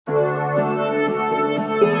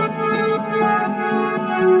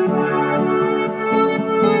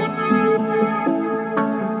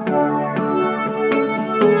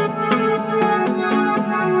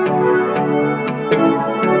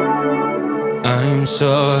I'm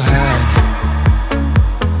so high,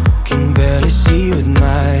 can barely see with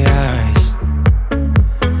my eyes.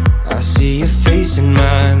 I see your face in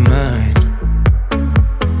my mind,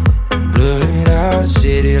 blurred out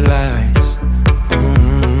city lights.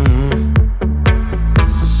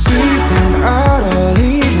 We've been out all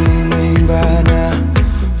evening by now,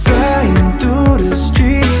 flying through the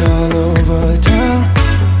streets all over town.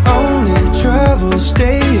 Only trouble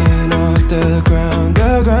staying off the ground,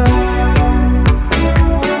 the ground.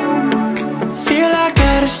 Feel like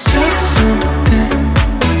I just took something,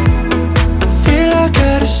 feel like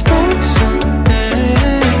I just smoked something.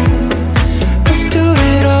 Let's do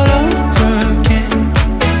it all over again.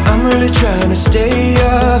 I'm really trying to stay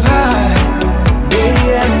up high, day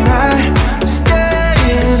and night,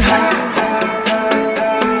 staying high,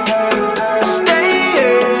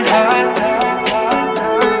 staying high.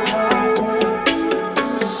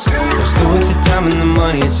 What's with the time and the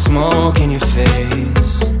money and smoke in your face?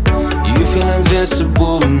 You feel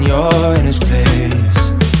invincible when you're in his place.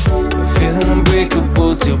 You're feeling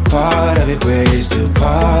unbreakable till part of it breaks, till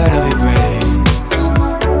part of it breaks.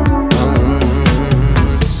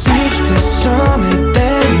 Reach the summit,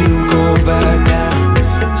 then you go back down.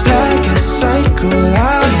 It's like a cycle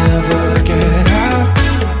I'll never get out.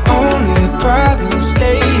 Only problem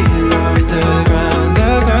staying off the ground,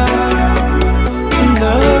 the ground,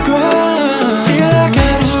 the ground. Feel like I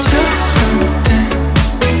just took something,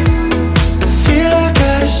 feel like I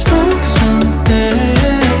just smoked something.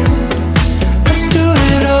 Let's do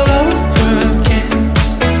it all over again.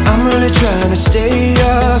 I'm really trying to stay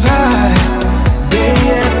up high, day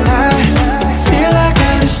and night. Feel like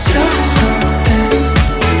I just took something,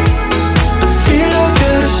 feel like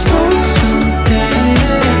I just smoked something.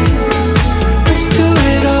 Let's do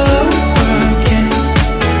it all over again.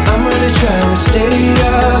 I'm really trying to stay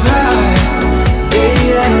up high, day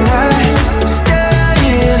and night,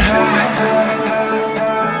 staying high.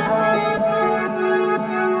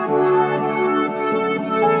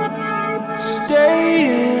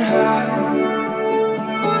 Staying high.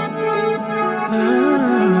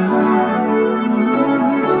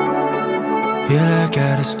 Feel like I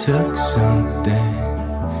just took something,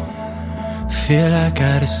 feel like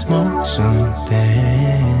I just smoked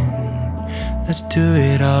something. Let's do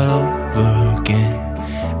it all over again.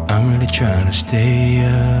 I'm really trying to stay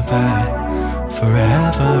up high,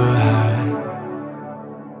 forever high.